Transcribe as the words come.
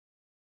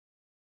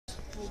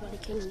Everybody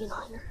can get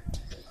on here.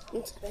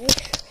 And today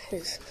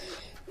is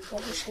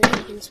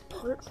Shenanigans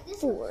Part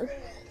 4.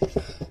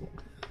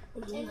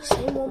 And the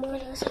same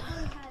Walmart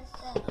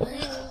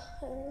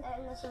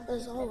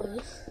as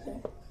always.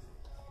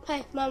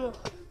 Hey, Mama,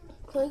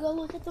 can we go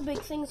look at the big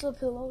things with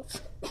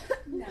pillows?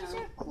 No. These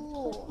are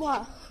cool.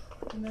 Why?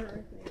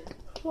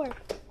 Where?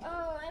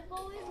 I've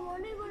always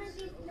wanted one of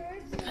these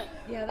nerds.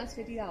 Yeah, that's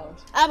 $50.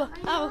 Abba,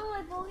 I've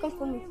come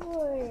for me.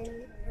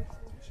 one.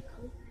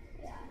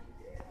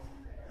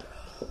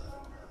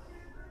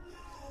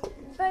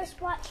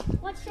 First, watch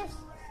this.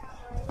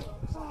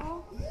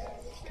 Oh.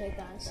 Okay,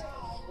 guys.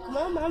 Come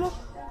on, Mama.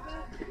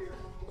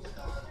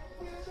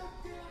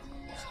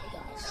 So,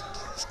 guys,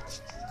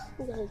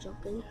 we gotta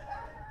jump in.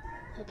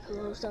 The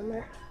pillows down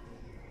there.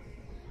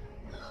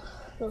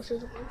 Those are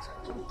the ones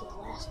I jumped the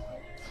last one.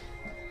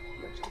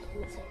 I'm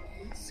jumping with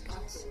these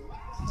guys.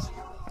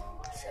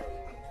 So,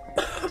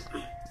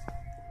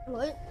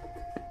 what?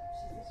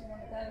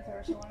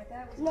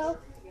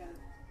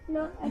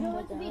 No, I don't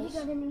want the BB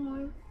gun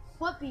anymore.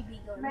 What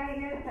BB gun?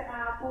 Maintenance to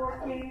aisle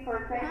 14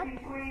 for safety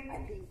sweep.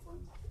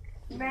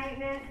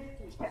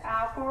 Maintenance to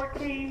aisle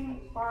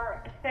 14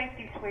 for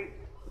safety sweep.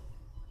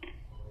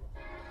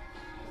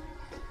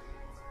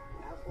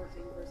 Aisle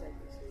 14 for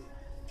safety sweep.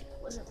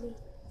 Wasn't me.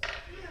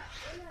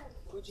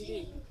 What'd you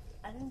do?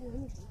 I didn't do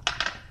anything.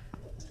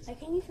 Hey,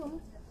 can you film me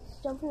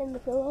jumping in the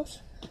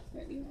pillows?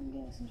 You can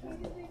get us in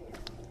trouble.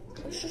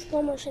 Let's just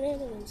go more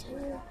shenanigans.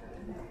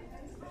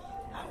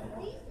 I don't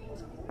know.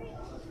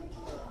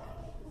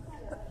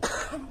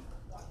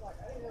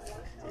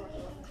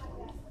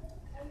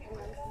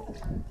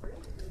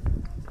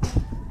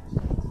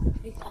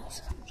 Hey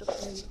guys, I'm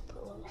jumping in the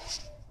pillows.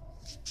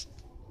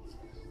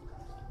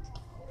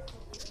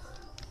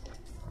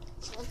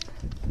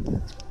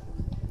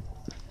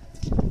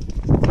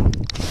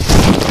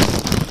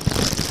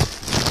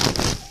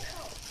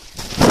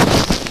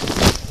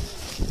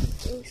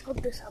 Please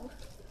hold this up.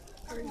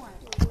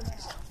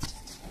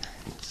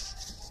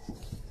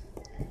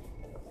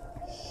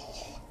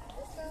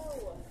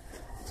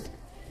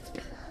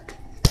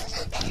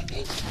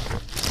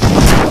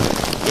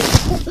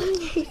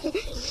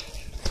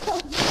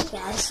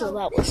 Guys, so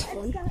that was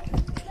fun.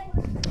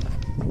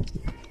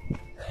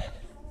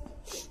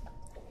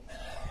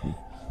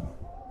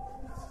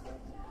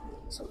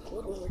 Some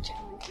little more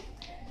challenge.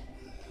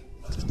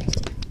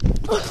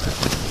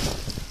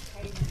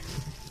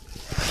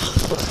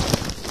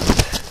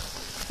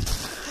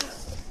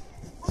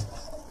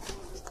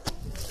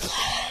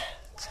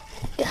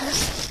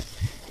 Guys,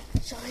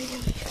 sorry.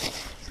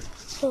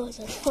 That was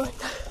a fun.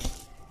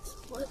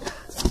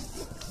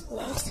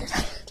 What else did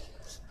I?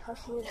 Hard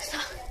for me to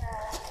stop.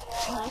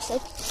 I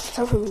said, it's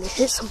time for me to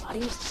hit somebody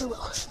with the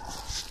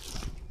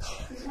pillow.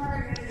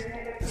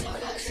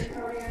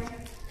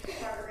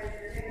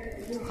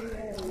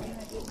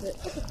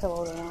 Put the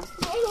pillow down.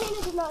 My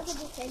hand did not get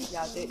the same.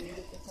 Yeah, I didn't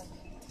get the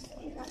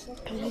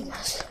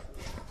same.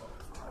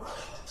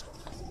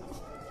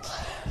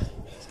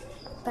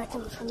 Back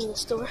in front of the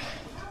store.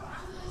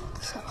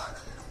 So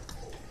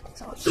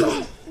let's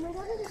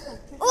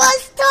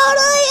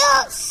totally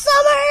up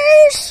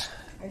Summers!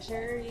 Are you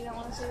sure you don't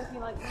want to see if you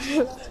like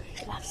them?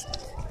 Guys.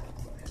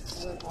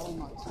 Probably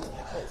not,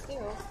 but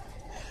still.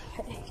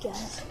 Hey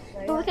guys.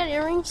 Look at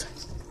earrings.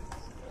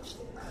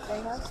 They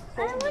have I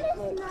want to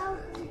smell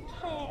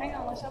hair. Hang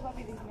on, let's show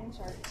Bobby these men's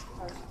shirts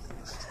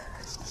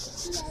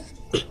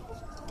first.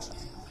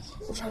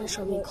 They're trying to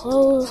show me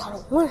clothes. I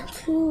don't want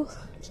to.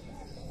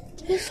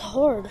 It's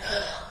hard.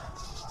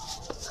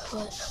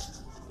 But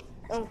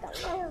I want that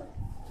one.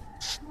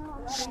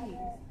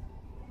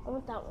 I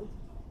want that one.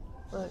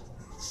 Look.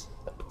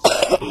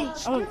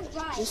 I want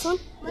this one.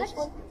 Let's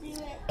do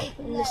it.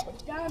 And this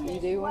one. You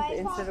do want the,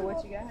 instead of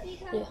what you got?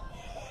 Yeah.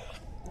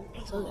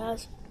 So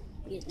guys,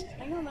 get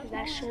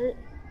that shirt.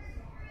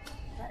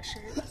 That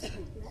shirt.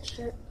 That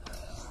shirt.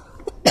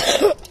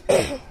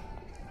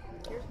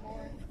 Here's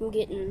more. I'm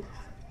getting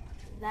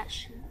that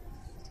shirt.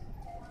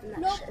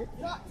 And that shirt.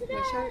 Not today.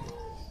 Your shirt.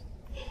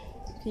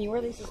 Can you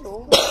wear these to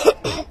school?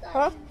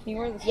 Huh? Can you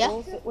wear the Yeah.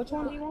 schools? Which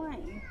one do you want?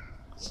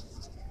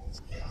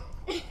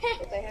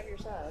 If they have your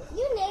size.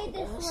 You need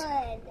this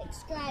one.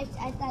 Subscribe.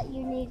 I thought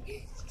you need.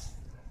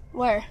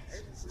 Where?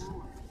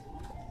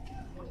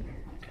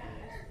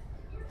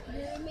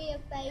 Do me a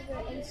favor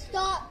and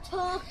stop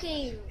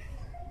talking.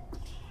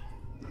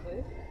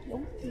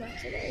 Nope, not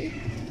today.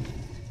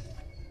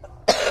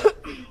 Do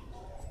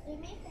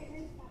me a favor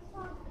and stop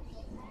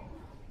talking.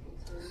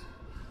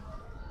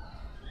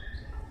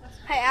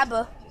 Hey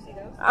Abba, You see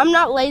those? I'm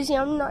not lazy.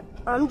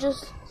 I'm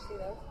just. See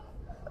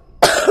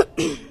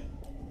those?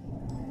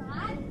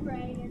 My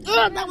brain is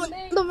That one,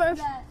 the very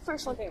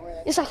first one. Can't wear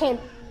that. Yes, I can.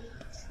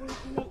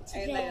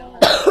 And they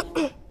don't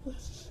have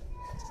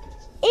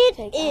It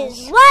Okay, is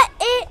guys. what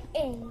it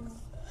is.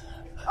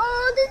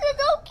 Oh, this is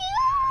so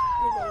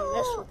You're gonna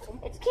mess cute. with them.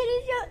 It's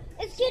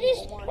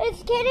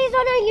kitties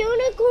on a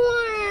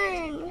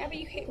unicorn. Abby,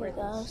 you can't wear Hey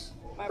those.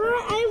 guys. My I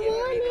birthday want gift,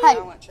 it. because Hey.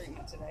 I want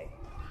treatment today.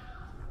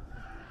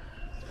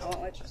 I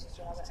won't let your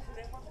sister have it.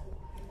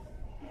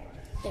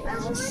 There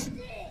it is.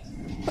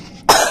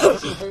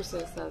 There's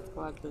Suicide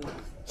Squad for the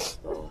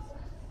schools.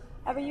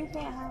 But you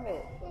can't have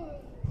it.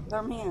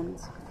 They're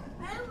men's.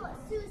 I don't want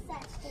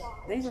Suicide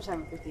Squad. These are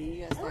 $7.50.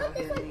 You guys I want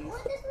stay this here. one. I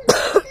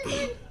want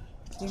this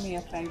one. Do me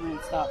a favor and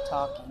stop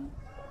talking.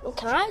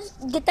 Can I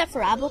get that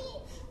for Apple?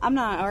 I'm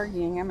not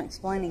arguing. I'm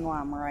explaining why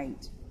I'm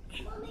right.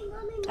 Mommy,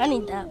 I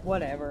need that.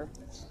 Whatever.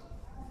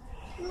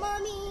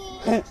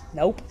 mommy.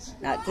 Nope.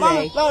 Not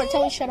Mama, today. Mama,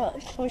 tell me shut up.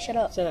 Tell me shut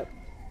up. Shut up.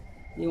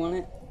 You want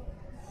it?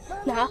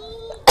 Nah.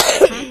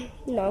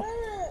 No.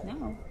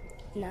 No.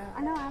 Nah.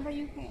 I know. How about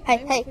you can't?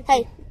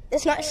 Hey.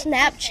 It's not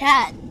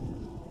Snapchat.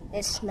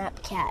 It's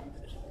Snapcat.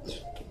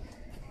 It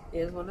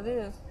is what it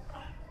is.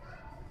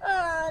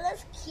 Oh,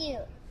 that's cute.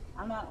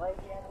 I'm not lazy.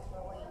 I just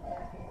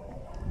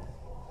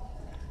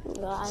really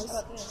Guys. How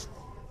about this?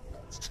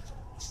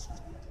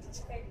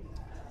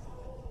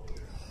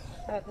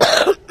 How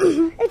about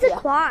this? It's a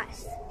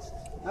class.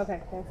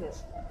 Okay, that's it.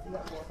 You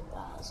got more.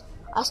 Guys.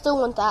 I still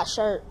want that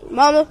shirt.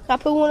 Mama, can I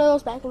put one of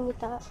those back and get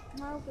that?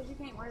 No, because you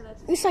can't wear that.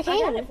 Yes, I I got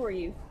can. it for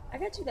you. I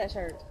got you that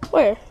shirt.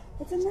 Where?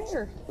 It's in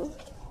there.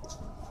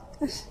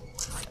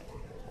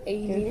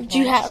 Did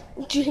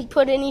you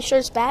put any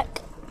shirts back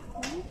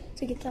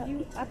to get that?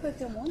 I put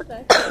them one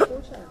back.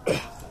 4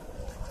 shirts.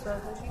 So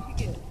what you could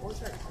get 4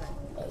 shirts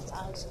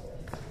back.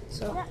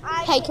 So,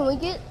 hey, can we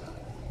get?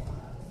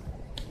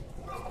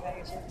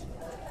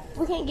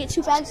 We can't get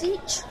 2 bags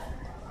each.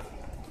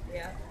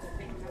 Yeah.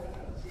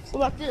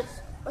 What about this?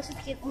 Let's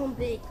just get one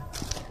big.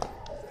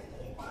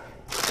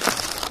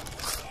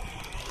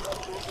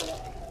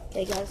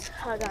 Okay, guys,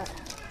 I got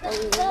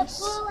these.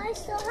 Well, I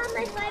still have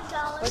my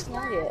 $5. What can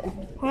I get?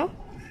 Huh?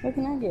 What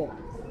can I get?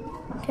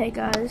 Okay,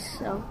 guys.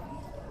 So,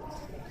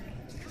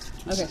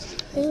 Okay.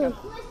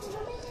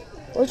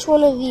 which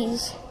one of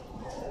these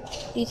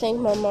do you think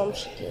my mom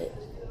should get?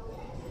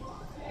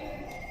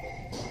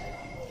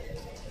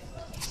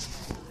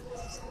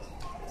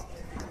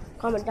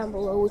 Comment down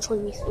below which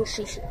one you think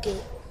she should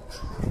get.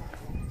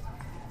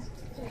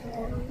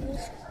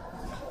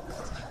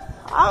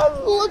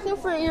 I'm looking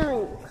for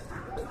earrings.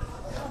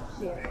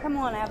 Yeah. Come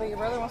on, Abby. Your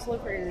brother wants to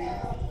look for earrings.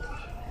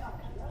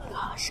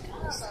 Gosh,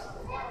 guys.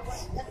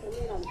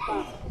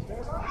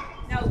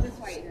 No, this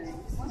way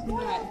earrings. I'm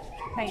not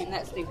paying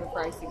that stupid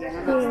price again.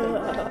 I'm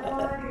not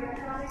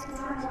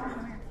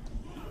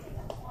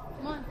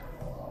Come on.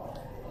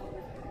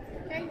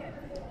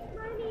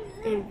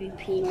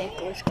 MVP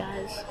necklace,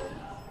 guys.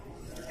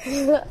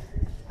 You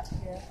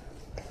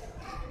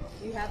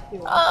have to.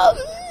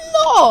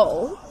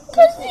 No,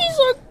 because these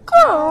are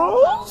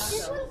girls.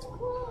 This one's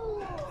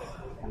cool.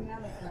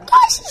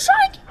 Guys, she's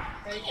trying to...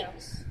 There you go.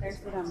 There's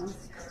the diamonds.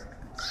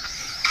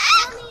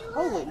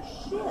 Holy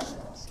shit.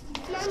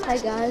 Hi,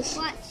 guys.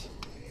 What?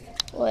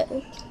 What?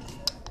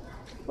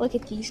 Look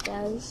at these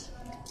guys.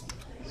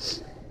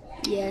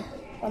 Yeah,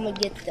 I'm gonna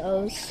get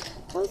those.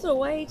 Those are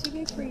way too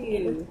big for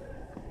you.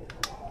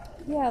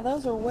 Yeah,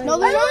 those are way. No,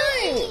 they're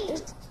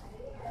not.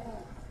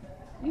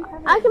 You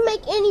have I can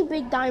make any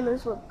big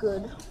diamonds look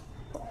good.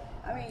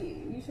 I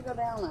mean, you should go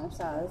down that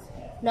size.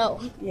 No.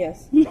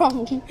 Yes. No.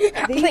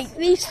 Like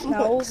these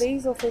No, ones.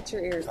 these will fit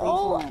your ears. These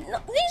Oh, won't. no,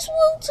 these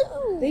will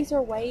too. These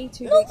are way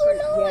too No, big for they're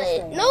you. not.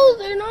 Yes, they No,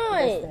 they're Yes, not.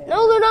 they are.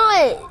 No, they're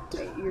not.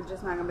 You're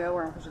just not gonna be able to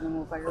wear them because you're gonna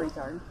look like a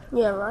retard.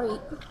 Yeah, right.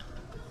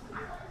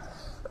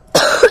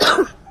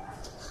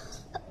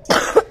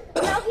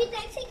 Now he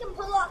thinks he can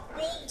pull off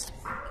these.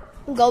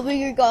 Go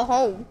big or go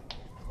home.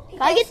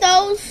 Can I get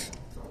those?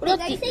 What are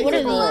He these? thinks What he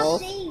are can pull off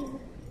these? these.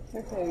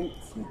 They're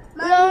boots. Mom,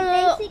 No. he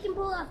thinks he can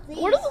pull off these.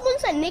 What are the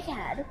ones that Nick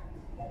had?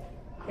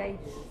 Okay.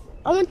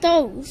 I want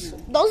those.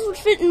 Those would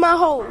fit in my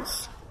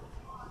holes.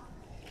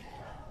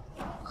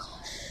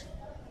 Gosh.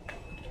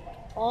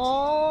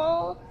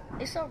 Oh,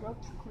 it's so rough.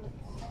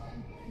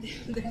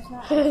 That's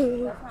not.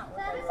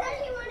 Daddy said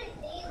he wanted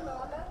these,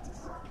 Mama.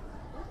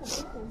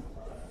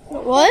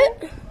 What?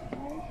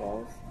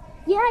 Close.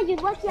 Yeah,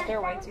 you'd like that.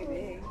 They're way too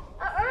big.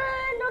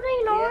 No, they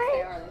Yes, not.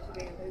 they are. They're too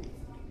big boots.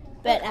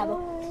 Bet, Abba.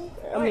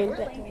 I mean,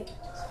 bet.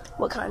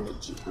 What kind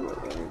did you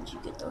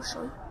get those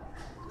from?